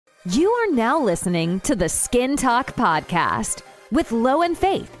You are now listening to the Skin Talk Podcast with Lo and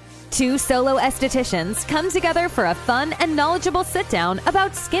Faith. Two solo estheticians come together for a fun and knowledgeable sit-down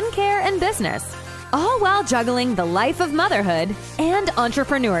about skincare and business, all while juggling the life of motherhood and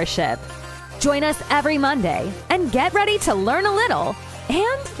entrepreneurship. Join us every Monday and get ready to learn a little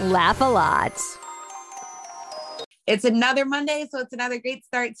and laugh a lot. It's another Monday, so it's another great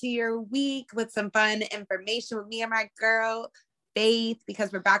start to your week with some fun information with me and my girl, Faith,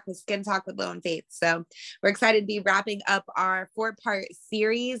 because we're back with Skin Talk with Lo and Faith. So we're excited to be wrapping up our 4-part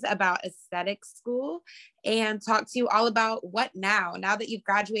series about aesthetic school and talk to you all about what now that you've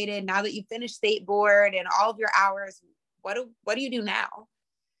graduated, now that you've finished state board and all of your hours, what do you do now?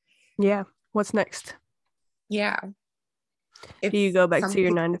 Yeah. What's next? Yeah. Do you go back to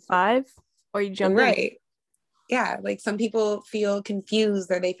your 9 to 5 or you jump right. in? Yeah. Like some people feel confused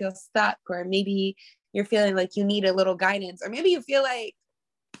or they feel stuck, or maybe you're feeling like you need a little guidance, or maybe you feel like,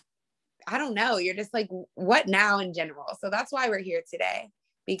 I don't know, you're just like, what now in general? So that's why we're here today,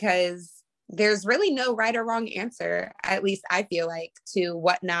 because there's really no right or wrong answer, at least I feel like, to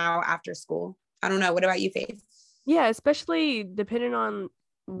what now after school. I don't know. What about you, Faith? Yeah, especially depending on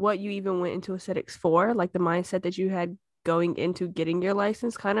what you even went into aesthetics for, like the mindset that you had going into getting your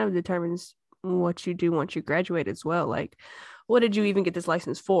license kind of determines what you do once you graduate as well. Like, what did you even get this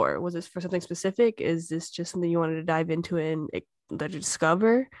license for? Was this for something specific? Is this just something you wanted to dive into and let you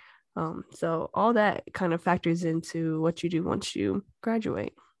discover? So all that kind of factors into what you do once you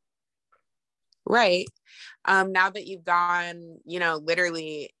graduate. Right. Now that you've gone,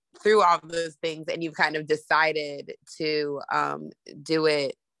 literally through all those things and you've kind of decided to do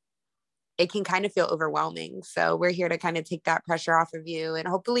it, it can kind of feel overwhelming. So we're here to kind of take that pressure off of you. And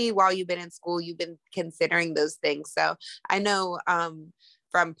hopefully while you've been in school, you've been considering those things. So I know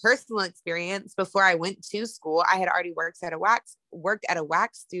from personal experience, before I went to school, I had already worked at a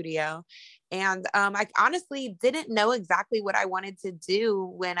wax studio. And I honestly didn't know exactly what I wanted to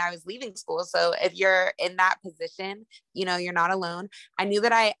do when I was leaving school. So if you're in that position, you're not alone. I knew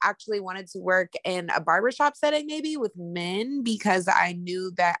that I actually wanted to work in a barbershop setting, maybe with men, because I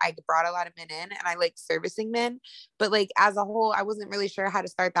knew that I brought a lot of men in and I like servicing men. But like as a whole, I wasn't really sure how to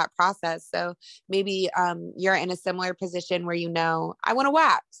start that process. So maybe you're in a similar position where I want to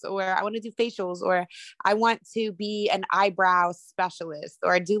wax, or I want to do facials, or I want to be an eyebrow specialist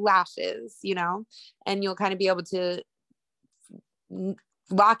or do lashes, and you'll kind of be able to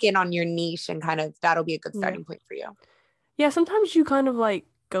lock in on your niche, and kind of that'll be a good starting point for you. Yeah, sometimes you kind of like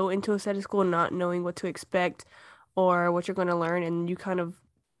go into aesthetic school not knowing what to expect or what you're going to learn, and you kind of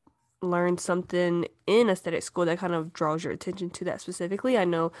learn something in aesthetic school that kind of draws your attention to that specifically. I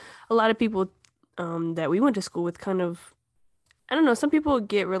know a lot of people that we went to school with kind of, I don't know, some people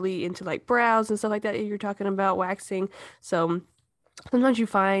get really into like brows and stuff like that if you're talking about waxing. So sometimes you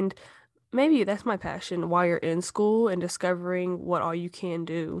find maybe that's my passion while you're in school and discovering what all you can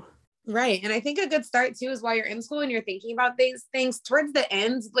do. Right. And I think a good start too is while you're in school and you're thinking about these things towards the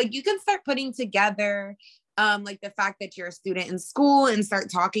end, like you can start putting together like the fact that you're a student in school and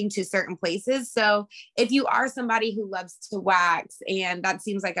start talking to certain places. So if you are somebody who loves to wax and that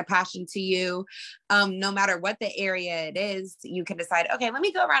seems like a passion to you, no matter what the area it is, you can decide, okay, let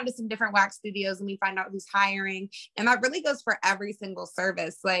me go around to some different wax studios. Let me find out who's hiring. And that really goes for every single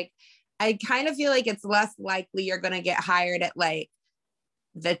service. Like, I kind of feel like it's less likely you're going to get hired at like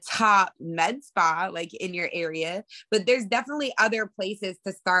the top med spa, like in your area, but there's definitely other places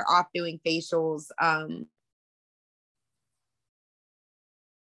to start off doing facials,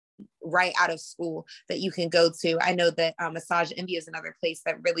 right out of school that you can go to. I know that Massage Envy is another place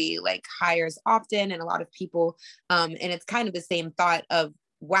that really like hires often, and a lot of people, and it's kind of the same thought of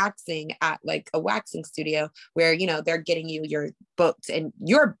waxing at like a waxing studio where they're getting your booked and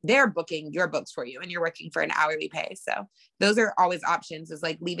they're booking your books for you and you're working for an hourly pay. So those are always options, is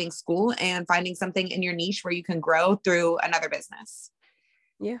like leaving school and finding something in your niche where you can grow through another business.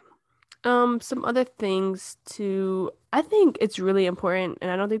 Yeah. Some other things I think it's really important, and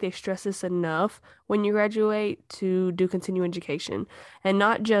I don't think they stress this enough when you graduate, to do continuing education, and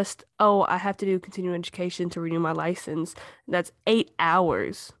not just, oh, I have to do continuing education to renew my license. That's 8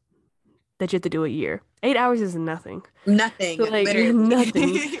 hours that you have to do a year. 8 hours is nothing. Nothing. So, like, literally.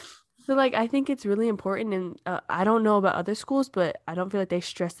 nothing. So, like, I think it's really important, and I don't know about other schools, but I don't feel like they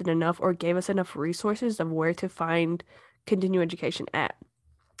stressed it enough or gave us enough resources of where to find continuing education at.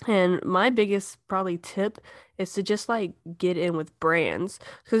 And my biggest probably tip is to just like get in with brands,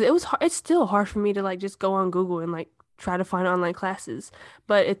 because it's still hard for me to like just go on Google and like try to find online classes,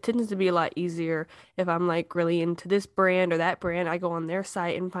 but it tends to be a lot easier if I'm like really into this brand or that brand. I go on their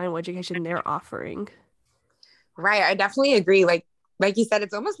site and find what education they're offering. Right. I definitely agree. Like like you said,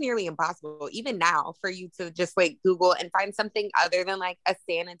 it's almost nearly impossible, even now, for you to just like Google and find something other than like a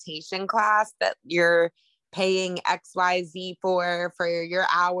sanitation class that you're paying XYZ for your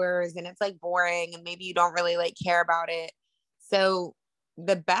hours, and it's like boring and maybe you don't really like care about it. So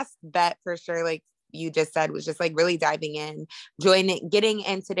the best bet for sure, like you just said, was just like really diving in, joining, getting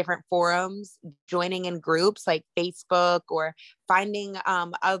into different forums, joining in groups like Facebook, or finding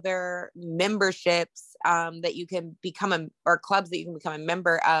other memberships that you can become or clubs that you can become a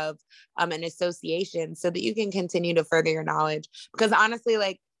member of, an association, so that you can continue to further your knowledge. Because honestly,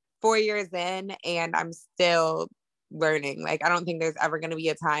 like 4 years in and I'm still learning. Like I don't think there's ever going to be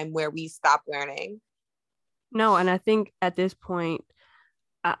a time where we stop learning. No, and I think at this point,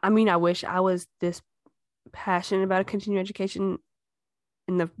 I mean, I wish I was this passionate about continuing education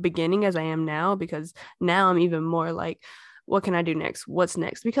in the beginning as I am now, because now I'm even more like, what can I do next? What's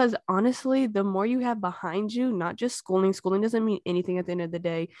next? Because honestly, the more you have behind you, not just schooling doesn't mean anything at the end of the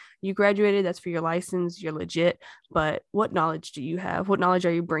day. You graduated, that's for your license, you're legit. But what knowledge do you have? What knowledge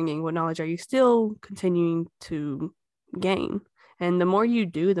are you bringing? What knowledge are you still continuing to gain? And the more you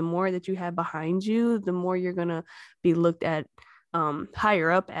do, the more that you have behind you, the more you're going to be looked at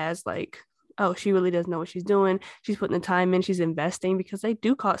higher up as like, oh, she really does know what she's doing. She's putting the time in, she's investing, because they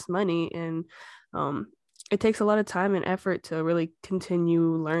do cost money. And it takes a lot of time and effort to really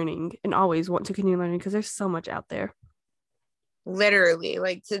continue learning, and always want to continue learning, because there's so much out there. Literally,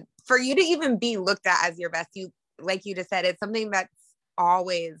 like for you to even be looked at as your best, you, like you just said, it's something that's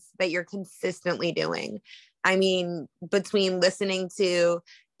always, that you're consistently doing. I mean, between listening to,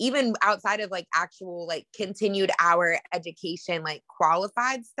 even outside of like actual like continued hour education, like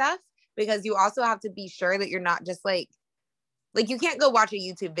qualified stuff, because you also have to be sure that you're not just like you can't go watch a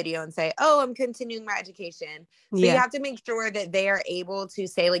YouTube video and say, oh, I'm continuing my education. So you have to make sure that they are able to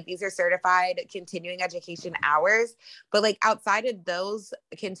say like, these are certified continuing education hours. But like outside of those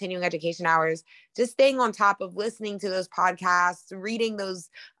continuing education hours, just staying on top of listening to those podcasts, reading those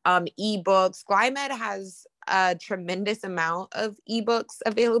ebooks. GlyMed has a tremendous amount of ebooks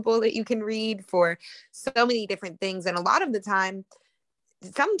available that you can read for so many different things. And a lot of the time,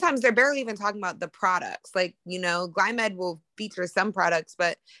 sometimes they're barely even talking about the products. Like, you know, GlyMed will feature some products,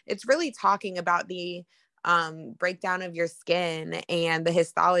 but it's really talking about the breakdown of your skin and the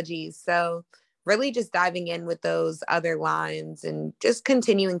histology. So really just diving in with those other lines and just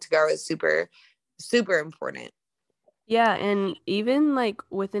continuing to grow is super, super important. Yeah, and even like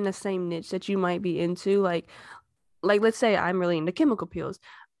within the same niche that you might be into, like let's say I'm really into chemical peels.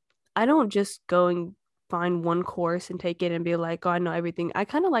 I don't just go and find one course and take it and be like, oh, I know everything. I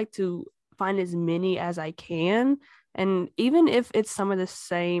kind of like to find as many as I can. And even if it's some of the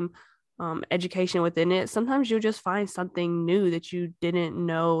same education within it, sometimes you'll just find something new that you didn't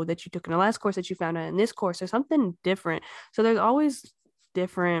know that you took in the last course that you found out in this course, or something different. So there's always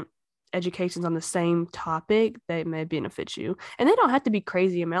different educations on the same topic that may benefit you. And they don't have to be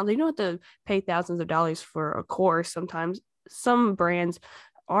crazy amounts. You don't have to pay thousands of dollars for a course. Sometimes some brands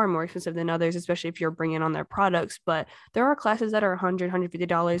are more expensive than others, especially if you're bringing on their products. But there are classes that are $100,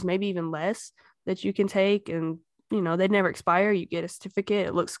 $150, maybe even less, that you can take, and you know, they never expire. You get a certificate,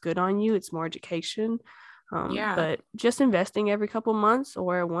 it looks good on you, it's more education. But just investing every couple months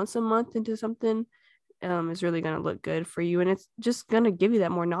or once a month into something is really going to look good for you, and it's just going to give you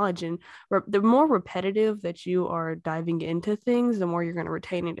that more knowledge. And the more repetitive that you are diving into things, the more you're going to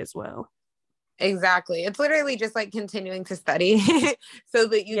retain it as well. Exactly. It's literally just like continuing to study so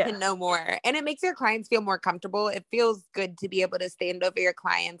that you can know more. And it makes your clients feel more comfortable. It feels good to be able to stand over your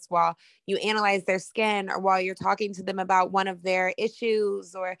clients while you analyze their skin, or while you're talking to them about one of their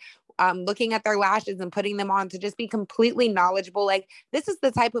issues, or looking at their lashes and putting them on, to just be completely knowledgeable. Like, this is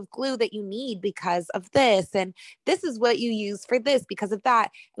the type of glue that you need because of this. And this is what you use for this because of that.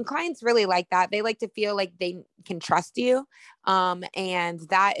 And clients really like that. They like to feel like they can trust you. And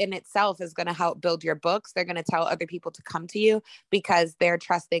that in itself is going to help build your books. They're going to tell other people to come to you because they're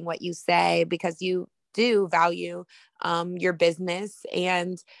trusting what you say, because you do value your business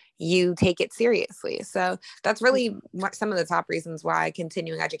and you take it seriously. So that's really some of the top reasons why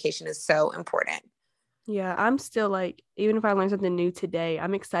continuing education is so important. Yeah, I'm still like, even if I learn something new today,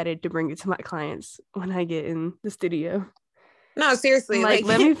 I'm excited to bring it to my clients when I get in the studio. No, seriously. Like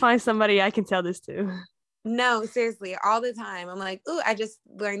let me find somebody I can tell this to. No, seriously, all the time. I'm like, "Ooh, I just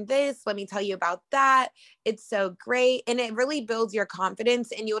learned this. Let me tell you about that." It's so great. And it really builds your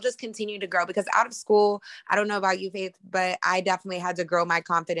confidence and you'll just continue to grow because out of school, I don't know about you, Faith, but I definitely had to grow my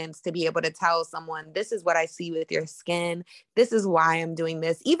confidence to be able to tell someone, this is what I see with your skin. This is why I'm doing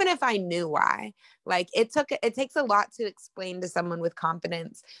this, even if I knew why. Like it takes a lot to explain to someone with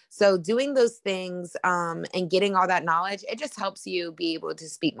confidence. So doing those things and getting all that knowledge, it just helps you be able to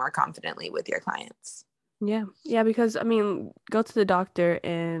speak more confidently with your clients. Yeah. Yeah, because I mean, go to the doctor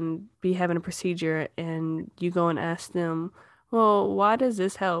and be having a procedure and you go and ask them, well, why does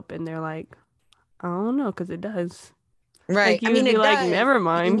this help? And they're like, I don't know, because it does. Right. Like I you would mean, be it like, does. never You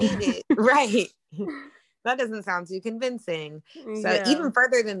mind. need it. Right. That doesn't sound too convincing. So Yeah. even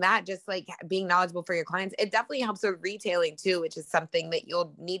further than that, just like being knowledgeable for your clients, it definitely helps with retailing too, which is something that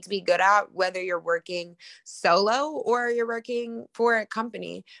you'll need to be good at, whether you're working solo or you're working for a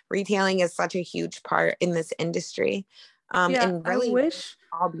company. Retailing is such a huge part in this industry. Yeah, And really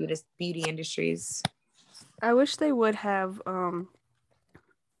all beauty industries. I wish they would have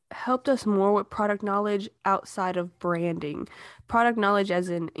helped us more with product knowledge outside of branding. Product knowledge as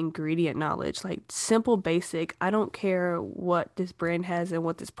in ingredient knowledge, like simple, basic. I don't care what this brand has and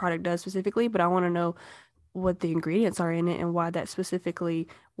what this product does specifically, but I want to know what the ingredients are in it and why that specifically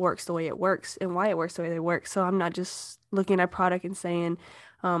works the way it works and why it works the way it works. So I'm not just looking at product and saying,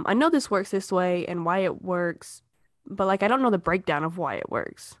 I know this works this way and why it works, but like I don't know the breakdown of why it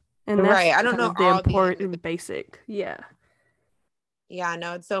works. And Right. that's I don't kind know of the all the important basic. Yeah. Yeah,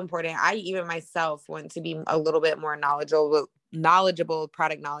 no, it's so important. I even myself want to be a little bit more knowledgeable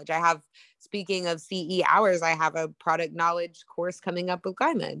product knowledge. I have, speaking of CE hours, I have a product knowledge course coming up with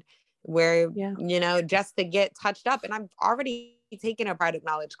Glymed where, Yeah. just to get touched up. And I've already taken a product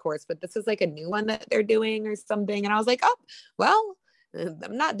knowledge course, but this is like a new one that they're doing or something. And I was like, oh, well,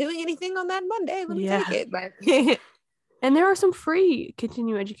 I'm not doing anything on that Monday. Let me take Yeah. it. But And there are some free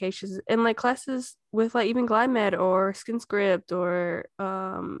continuing educations and like classes with like even GlideMed or SkinScript or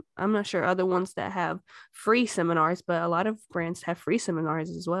I'm not sure other ones that have free seminars, but a lot of brands have free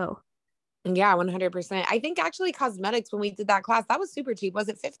seminars as well. yeah, 100%. I think actually cosmetics, when we did that class, that was super cheap. Was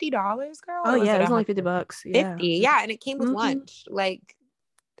it $50, girl? Oh Or was yeah, it it was only 100? $50. Yeah. 50? Yeah. And it came with Hmm. lunch. Like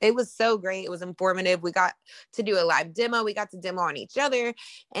it was so great. It was informative. We got to do a live demo. We got to demo on each other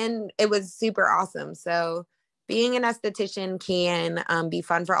and it was super awesome. So being an esthetician can be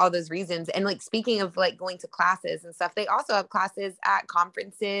fun for all those reasons. And like, speaking of like going to classes and stuff, they also have classes at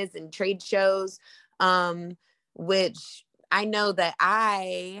conferences and trade shows, um, which I know that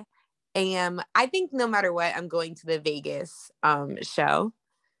I think no matter what, I'm going to the Vegas show,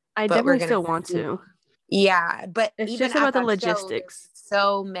 I but we're definitely going still want to, to. yeah, but It's even just at about the that show, there's logistics.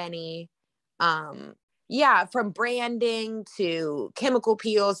 so many, from branding to chemical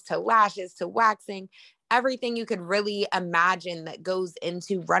peels to lashes to waxing, everything you could really imagine that goes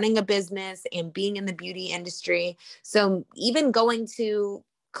into running a business and being in the beauty industry. So even going to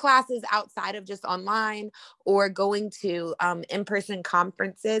classes outside of just online or going to in-person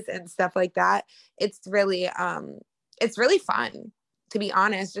conferences and stuff like that, it's really fun, to be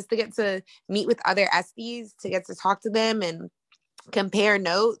honest, just to get to meet with other SDs, to get to talk to them and compare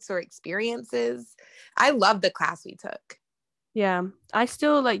notes or experiences. I love the class we took. Yeah. I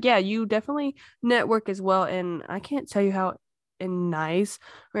still like, yeah, you definitely network as well. And I can't tell you how nice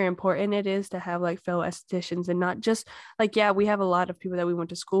or important it is to have like fellow estheticians and not just like, yeah, we have a lot of people that we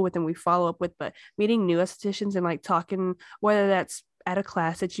went to school with and we follow up with, but meeting new estheticians and like talking, whether that's at a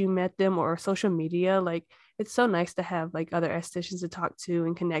class that you met them or social media, like it's so nice to have like other estheticians to talk to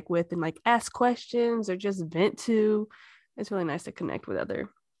and connect with and like ask questions or just vent to. It's really nice to connect with other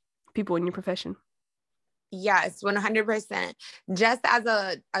people in your profession. Yes, 100%. Just as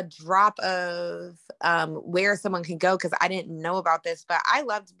a drop of where someone can go, because I didn't know about this, but I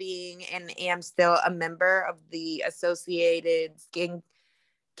loved being and am still a member of the Associated Skin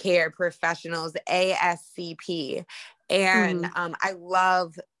Care Professionals, ASCP. And Mm-hmm. I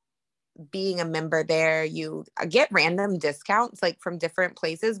love being a member there. You get random discounts like from different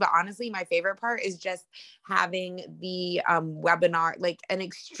places, but honestly my favorite part is just having the webinar, like an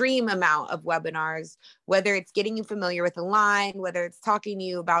extreme amount of webinars, whether it's getting you familiar with the line, whether it's talking to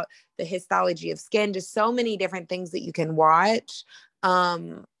you about the histology of skin, just so many different things that you can watch,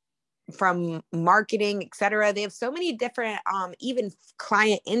 from marketing, etc. They have so many different even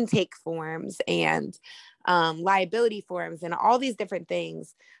client intake forms and liability forms and all these different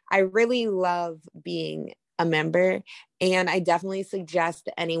things. I really love being a member, and I definitely suggest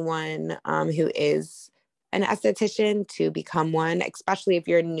anyone who is an esthetician to become one, especially if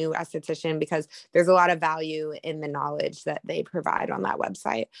you're a new esthetician, because there's a lot of value in the knowledge that they provide on that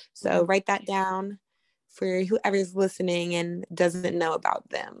website. Yeah. So write that down. for whoever's listening and doesn't know about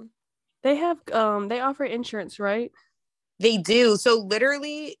them. They have they offer insurance, right? They do. So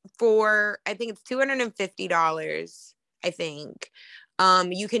literally for, I think it's $250, I think.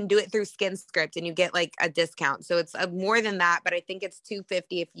 You can do it through SkinScript and you get like a discount. So it's more than that, but I think it's $250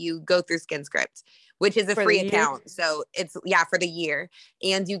 if you go through SkinScript, which is a For free the year? account. So it's, yeah, for the year.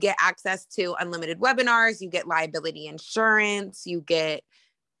 And you get access to unlimited webinars, you get liability insurance, you get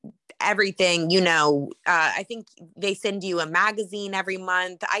everything, I think they send you a magazine every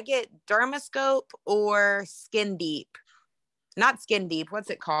month. I get Dermascope or Skin Deep. Not Skin Deep. What's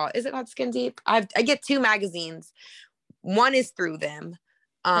it called? Is it called Skin Deep? I get 2 magazines. One is through them.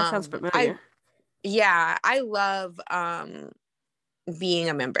 That sounds familiar. I love being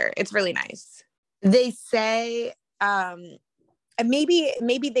a member. It's really nice. They say maybe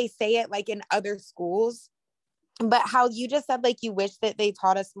they say it like in other schools, but how you just said, like, you wish that they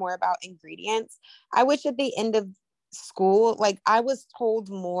taught us more about ingredients. I wish at the end of school, like, I was told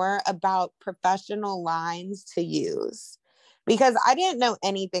more about professional lines to use, because I didn't know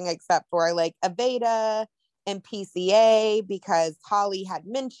anything except for like Aveda and PCA because Holly had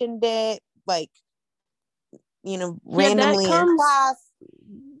mentioned it, like, randomly in class.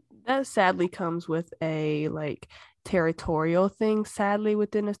 That sadly comes with a like territorial thing, sadly,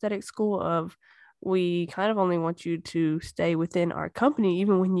 within aesthetic school of we kind of only want you to stay within our company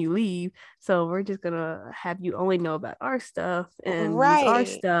even when you leave. So we're just gonna have you only know about our stuff and use our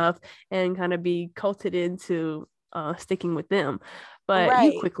stuff and kind of be culted into sticking with them. But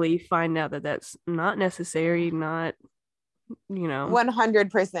you quickly find out that that's not necessary, not,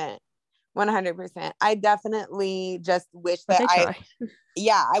 100%. 100%. I definitely just wish that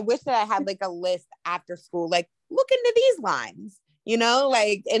I wish that I had like a list after school, like, look into these lines,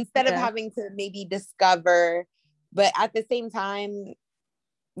 like, instead of having to maybe discover, but at the same time,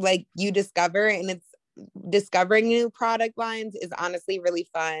 like, you discover, and it's discovering new product lines is honestly really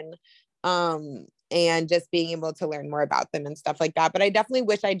fun. And just being able to learn more about them and stuff like that. But I definitely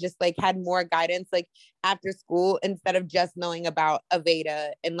wish I just like had more guidance, like after school, instead of just knowing about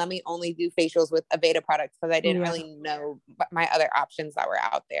Aveda and let me only do facials with Aveda products, because I didn't really know my other options that were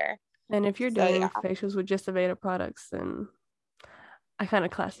out there. And if you're doing facials with just Aveda products, then I kind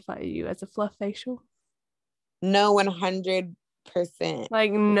of classify you as a fluff facial. No, 100%.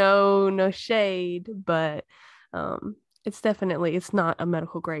 Like, no shade, but it's not a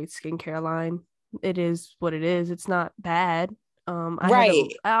medical grade skincare line. It is what it is. It's not bad.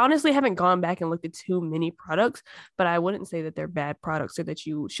 I honestly haven't gone back and looked at too many products, but I wouldn't say that they're bad products or that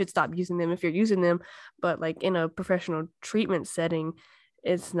you should stop using them if you're using them. But like in a professional treatment setting,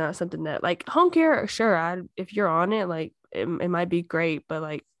 it's not something that, like, home care, sure, if you're on it, like it might be great, but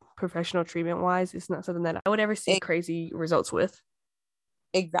like professional treatment wise, it's not something that I would ever see crazy results with.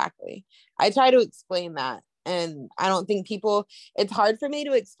 Exactly. I try to explain that, and I don't think it's hard for me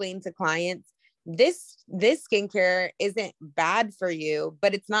to explain to clients, this skincare isn't bad for you,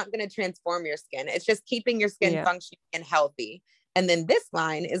 but it's not going to transform your skin. It's just keeping your skin functioning and healthy. And then this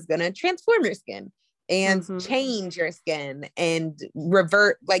line is going to transform your skin and change your skin and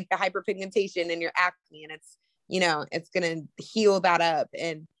revert like the hyperpigmentation and your acne. And it's, it's going to heal that up.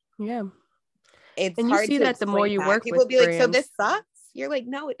 And it's and hard you see to that the more you work people with be brands. like, so this sucks? You're like,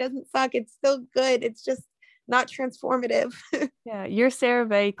 no, it doesn't suck. It's still good. It's just not transformative. Yeah, your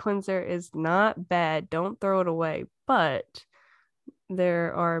CeraVe cleanser is not bad. Don't throw it away, but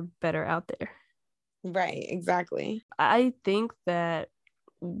there are better out there. Right, exactly. I think that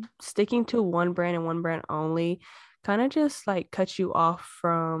sticking to one brand and one brand only kind of just like cuts you off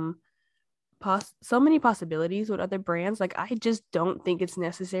from so many possibilities with other brands. Like, I just don't think it's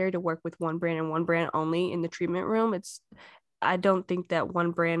necessary to work with one brand and one brand only in the treatment room. I don't think that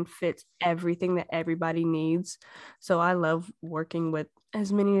one brand fits everything that everybody needs. So I love working with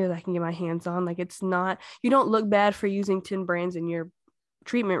as many as I can get my hands on. Like, you don't look bad for using 10 brands in your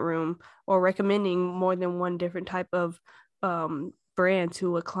treatment room or recommending more than one different type of brand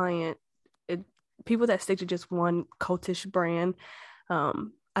to a client. People that stick to just one cultish brand,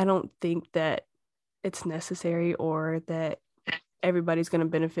 I don't think that it's necessary or that everybody's going to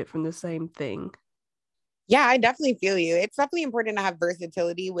benefit from the same thing. Yeah, I definitely feel you. It's definitely important to have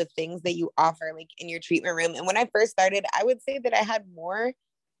versatility with things that you offer, like in your treatment room. And when I first started, I would say that I had more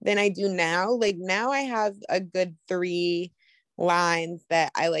than I do now. Like, now I have a good 3 lines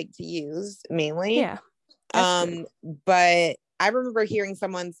that I like to use mainly. Yeah. But I remember hearing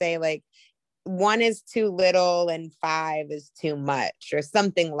someone say, like, 1 is too little and 5 is too much or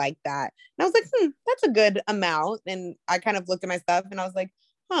something like that. And I was like, that's a good amount. And I kind of looked at my stuff and I was like,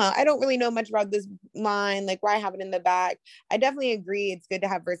 I don't really know much about this line. Like, why have it in the back? I definitely agree. It's good to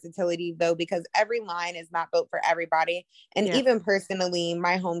have versatility though, because every line is not built for everybody. And even personally,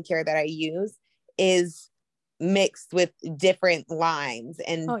 my home care that I use is mixed with different lines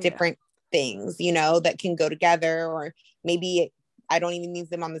and different things, you know, that can go together, or maybe I don't even use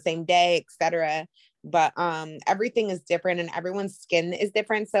them on the same day, etc. But everything is different and everyone's skin is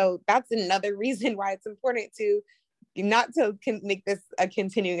different. So that's another reason why it's important to not to make this a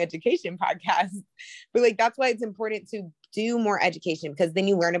continuing education podcast, but like that's why it's important to do more education, because then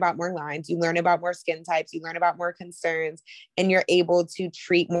you learn about more lines, you learn about more skin types, you learn about more concerns, and you're able to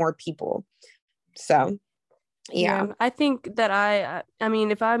treat more people. So yeah. I think that I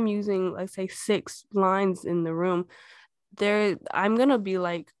mean, if I'm using, let's say, 6 lines in the room, I'm gonna be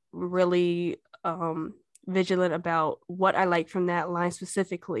like really vigilant about what I like from that line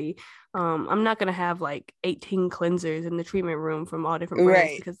specifically. I'm not gonna have like 18 cleansers in the treatment room from all different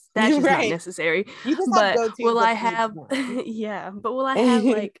brands, because that's just not necessary. You just but have will I have but will I have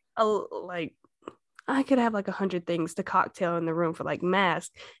like I could have like 100 things to cocktail in the room for like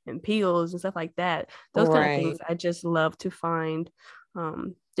masks and peels and stuff like that. Those kind of things I just love to find.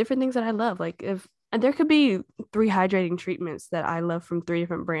 Different things that I love. Like if and there could be 3 hydrating treatments that I love from 3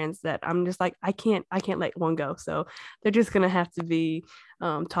 different brands that I'm just like, I can't let one go. So they're just gonna have to be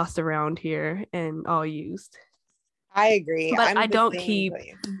tossed around here and all used. I agree. But I don't keep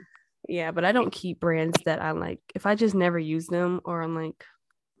but I don't keep brands that I like. If I just never use them, or I'm like,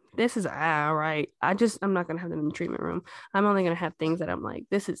 this is all right, I'm not gonna have them in the treatment room. I'm only gonna have things that I'm like,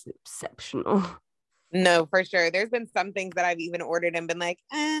 this is exceptional. No, for sure. There's been some things that I've even ordered and been like,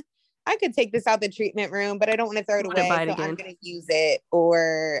 I could take this out the treatment room, but I don't want to throw it away. So I'm going to use it,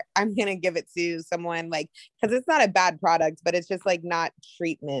 or I'm going to give it to someone, like, because it's not a bad product, but it's just like not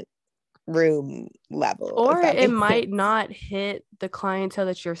treatment room level. Or it might not hit the clientele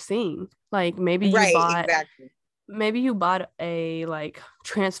that you're seeing. Like maybe you bought a like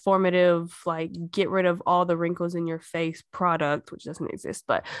transformative, like get rid of all the wrinkles in your face product, which doesn't exist.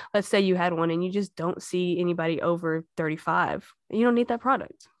 But let's say you had one and you just don't see anybody over 35. You don't need that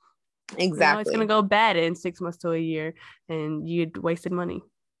product. Exactly. It's going to go bad in 6 months to a year, and you'd wasted money.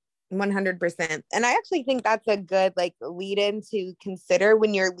 100%. And I actually think that's a good like lead in to consider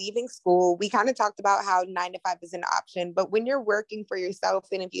when you're leaving school. We kind of talked about how 9 to 5 is an option, but when you're working for yourself,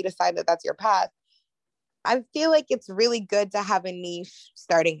 and if you decide that that's your path, I feel like it's really good to have a niche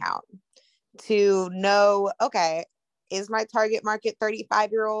starting out, to know, okay, is my target market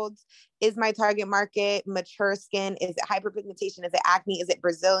 35-year-olds? Is my target market mature skin? Is it hyperpigmentation? Is it acne? Is it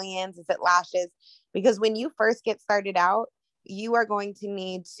Brazilians? Is it lashes? Because when you first get started out, you are going to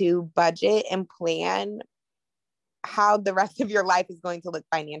need to budget and plan how the rest of your life is going to look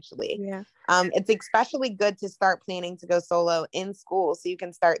financially. It's especially good to start planning to go solo in school so you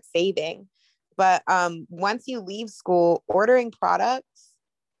can start saving. But once you leave school, ordering products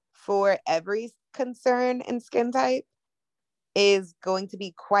for every concern and skin type is going to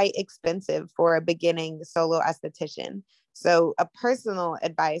be quite expensive for a beginning solo esthetician. So a personal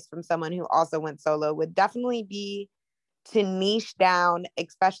advice from someone who also went solo would definitely be to niche down,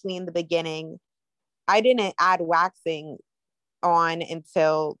 especially in the beginning. I didn't add waxing on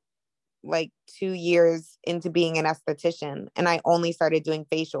until like 2 years into being an esthetician, and I only started doing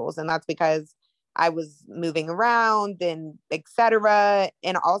facials, and that's because I was moving around and etc.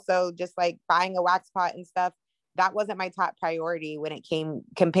 And also just like buying a wax pot and stuff, that wasn't my top priority when it came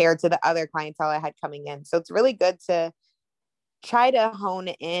compared to the other clientele I had coming in. So it's really good to try to hone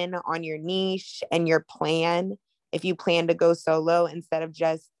in on your niche and your plan if you plan to go solo, instead of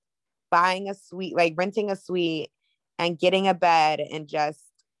just buying a suite, like renting a suite and getting a bed and just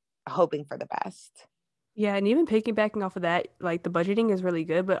hoping for the best. Yeah, and even piggybacking off of that, like the budgeting is really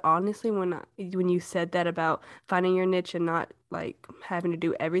good. But honestly, when you said that about finding your niche and not like having to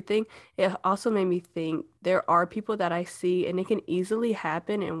do everything, it also made me think there are people that I see, and it can easily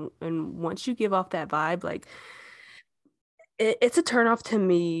happen. And once you give off that vibe, like it's a turnoff to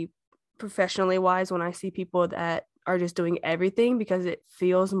me professionally wise when I see people that are just doing everything, because it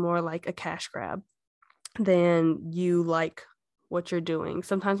feels more like a cash grab than you like what you're doing.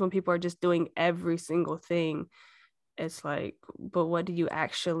 Sometimes when people are just doing every single thing, it's like, but what do you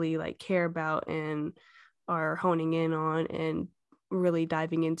actually like care about and are honing in on and really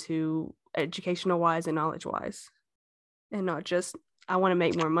diving into educational wise and knowledge wise, and not just, I want to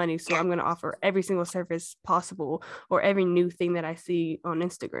make more money, so I'm going to offer every single service possible or every new thing that I see on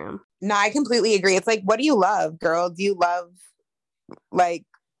Instagram. No, I completely agree. It's like, what do you love, girl? Do you love, like,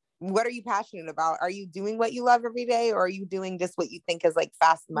 what are you passionate about? Are you doing what you love every day, or are you doing just what you think is like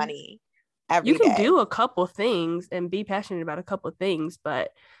fast money? every you can day. do a couple things and be passionate about a couple things,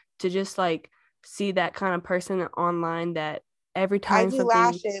 but to just like see that kind of person online that every I time do something,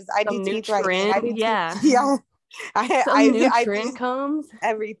 lashes. I do some new teeth whitening. I do trend, teeth. yeah, Yeah. some new I trend do comes,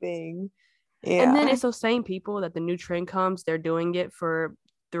 everything. and then Yeah. it's those same people that the new trend comes, they're doing it for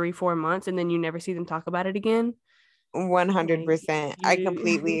 3-4 months, and then you never see them talk about it again. Like 100%. I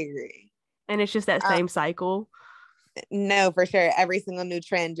completely you, agree. and it's just that Uh, same cycle. no, for sure. Every single new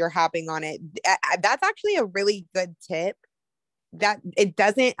trend, you're hopping on it. That's actually a really good tip. That it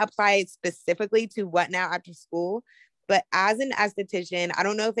doesn't apply specifically to what now after school, but as an esthetician, I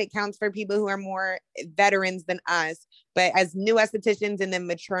don't know if it counts for people who are more veterans than us, but as new estheticians and then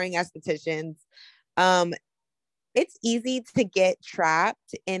maturing estheticians, um, it's easy to get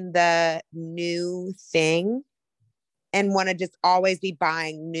trapped in the new thing and want to just always be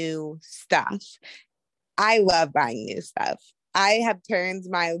buying new stuff. I love buying new stuff. I have turned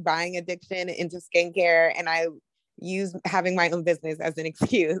my buying addiction into skincare, and I use having my own business as an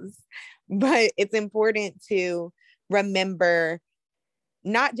excuse. But it's important to remember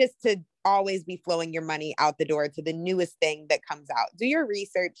not just to always be flowing your money out the door to the newest thing that comes out. Do your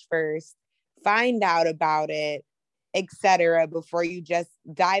research first, find out about it, etc., before you just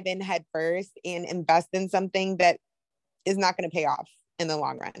dive in head first and invest in something that is not going to pay off in the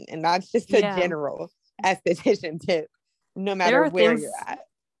long run. And that's just a Yeah, general esthetician tip, no there matter are where you're things at.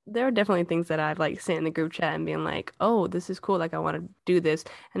 there are definitely things that I've like sent in the group chat and being like, oh, this is cool, like I want to do this,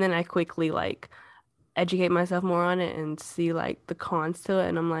 and then I quickly like educate myself more on it and see like the cons to it,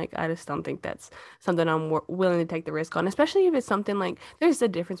 and I'm like, I just don't think that's something I'm willing to take the risk on, especially if it's something like there's a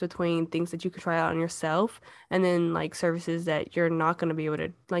difference between things that you could try out on yourself and then like services that you're not going to be able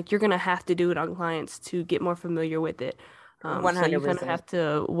to, like, you're going to have to do it on clients to get more familiar with it. So you kind of 100%. have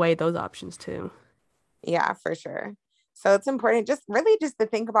to weigh those options too. Yeah, for sure. So it's important just really just to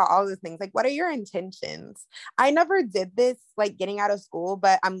think about all those things. Like, what are your intentions? I never did this like getting out of school,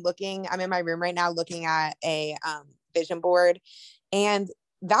 but I'm in my room right now looking at a vision board. And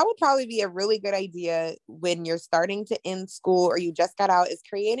that would probably be a really good idea when you're starting to end school or you just got out, is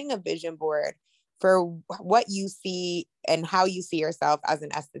creating a vision board for what you see and how you see yourself as an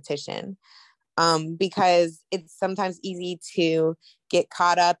esthetician. Because it's sometimes easy to get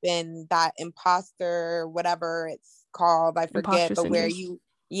caught up in that imposter, whatever it's called, I forget, Imposter but where syndrome. you,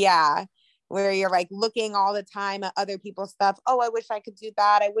 yeah, where you're like looking all the time at other people's stuff. Oh, I wish I could do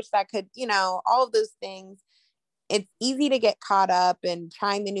that. I wish I could, all of those things. It's easy to get caught up in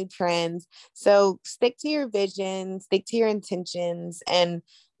trying the new trends. So stick to your vision, stick to your intentions, and,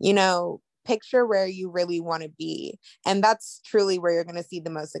 picture where you really want to be. And that's truly where you're going to see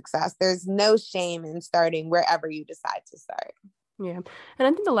the most success. There's no shame in starting wherever you decide to start. Yeah. And I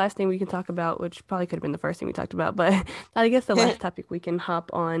think the last thing we can talk about, which probably could have been the first thing we talked about, but I guess the last topic we can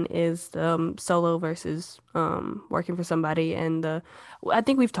hop on is solo versus working for somebody. And I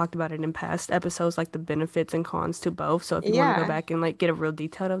think we've talked about it in past episodes, like the benefits and cons to both. So if you want to go Yeah. back and like get a real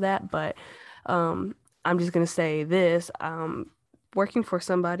detail of that, but I'm just gonna say this, working for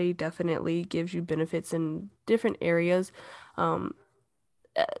somebody definitely gives you benefits in different areas. Um,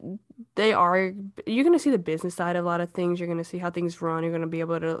 uh, you're going to see the business side of a lot of things. You're going to see how things run. You're going to be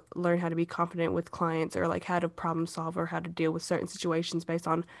able to learn how to be confident with clients or like how to problem solve or how to deal with certain situations based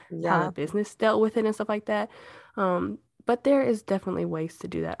on how the Yeah. business dealt with it and stuff like that. But there is definitely ways to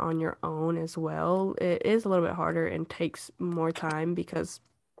do that on your own as well. It is a little bit harder and takes more time because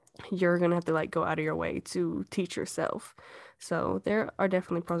you're gonna have to like go out of your way to teach yourself. So there are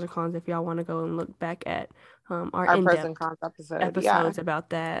definitely pros and cons if y'all want to go and look back at our Our pros and in-depth cons episode. Yeah. episodes about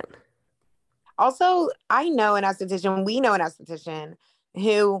that. Also, we know an esthetician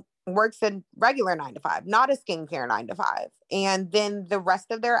who works a regular 9 to 5, not a skincare 9 to 5. And then the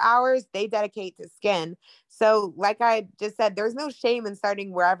rest of their hours they dedicate to skin. So, like I just said, there's no shame in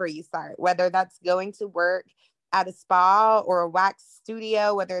starting wherever you start, whether that's going to work at a spa or a wax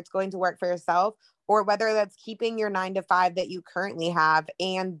studio, whether it's going to work for yourself, or whether that's keeping your 9 to 5 that you currently have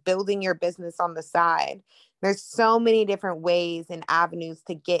and building your business on the side. There's so many different ways and avenues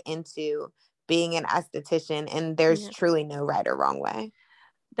to get into being an esthetician, and there's Yeah. truly no right or wrong way.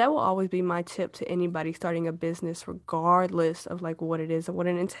 That will always be my tip to anybody starting a business, regardless of like what it is and what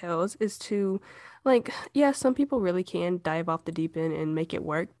it entails, is to like, yeah, some people really can dive off the deep end and make it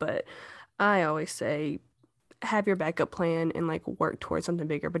work, but I always say have your backup plan and like work towards something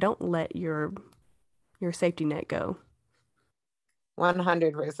bigger, but don't let your safety net go.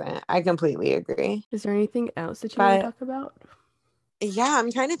 100%. I completely agree. Is there anything else that you want to But talk about? Yeah,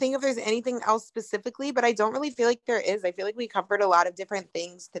 I'm trying to think if there's anything else specifically, but I don't really feel like there is. I feel like we covered a lot of different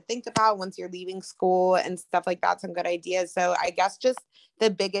things to think about once you're leaving school and stuff like that. Some good ideas. So I guess just the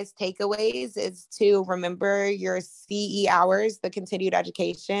biggest takeaways is to remember your CE hours, the continued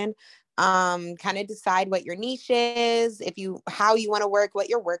education. Kind of decide what your niche is, how you want to work, what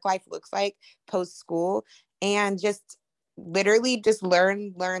your work life looks like post school, and just literally just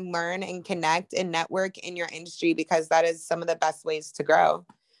learn and connect and network in your industry, because that is some of the best ways to grow.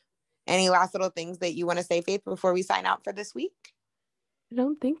 Any last little things that you want to say, Faith, before we sign out for this week? I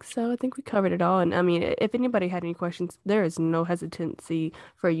don't think so. I think we covered it all. And I mean, if anybody had any questions, there is no hesitancy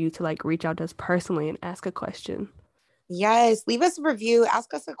for you to like reach out to us personally and ask a question. Yes, leave us a review,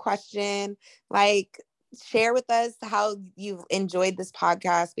 ask us a question, like share with us how you've enjoyed this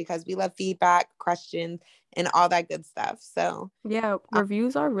podcast, because we love feedback, questions, and all that good stuff. So yeah,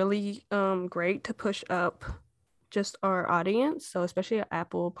 reviews are really great to push up just our audience. So especially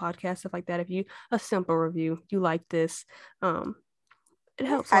Apple Podcasts, stuff like that. If you a simple review, you like this, it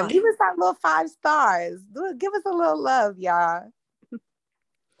helps. Leave us that little 5 stars. Give us a little love, y'all.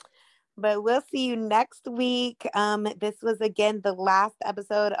 But we'll see you next week. This was, again, the last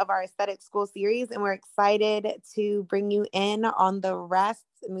episode of our Aesthetic School series, and we're excited to bring you in on the rest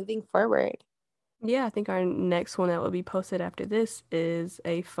moving forward. Yeah, I think our next one that will be posted after this is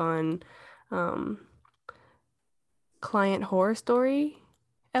a fun client horror story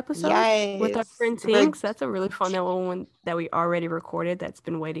episode with our friend Tinks. That's a really fun one that we already recorded that's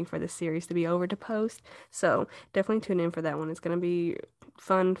been waiting for the series to be over to post. So definitely tune in for that one. It's going to be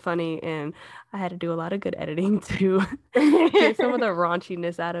fun, funny, and I had to do a lot of good editing to get some of the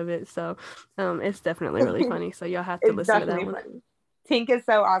raunchiness out of it. So it's definitely really funny. So y'all have to listen to that one. Funny. Tink is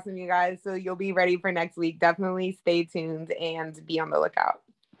so awesome, you guys. So you'll be ready for next week. Definitely stay tuned and be on the lookout.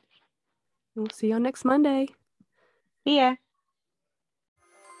 We'll see y'all next Monday. See ya.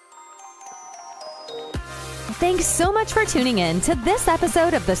 Thanks so much for tuning in to this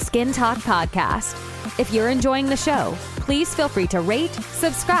episode of the Skin Talk Podcast. If you're enjoying the show, please feel free to rate,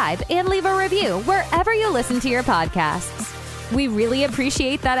 subscribe, and leave a review wherever you listen to your podcasts. We really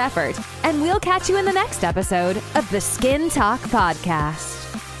appreciate that effort, and we'll catch you in the next episode of the Skin Talk Podcast.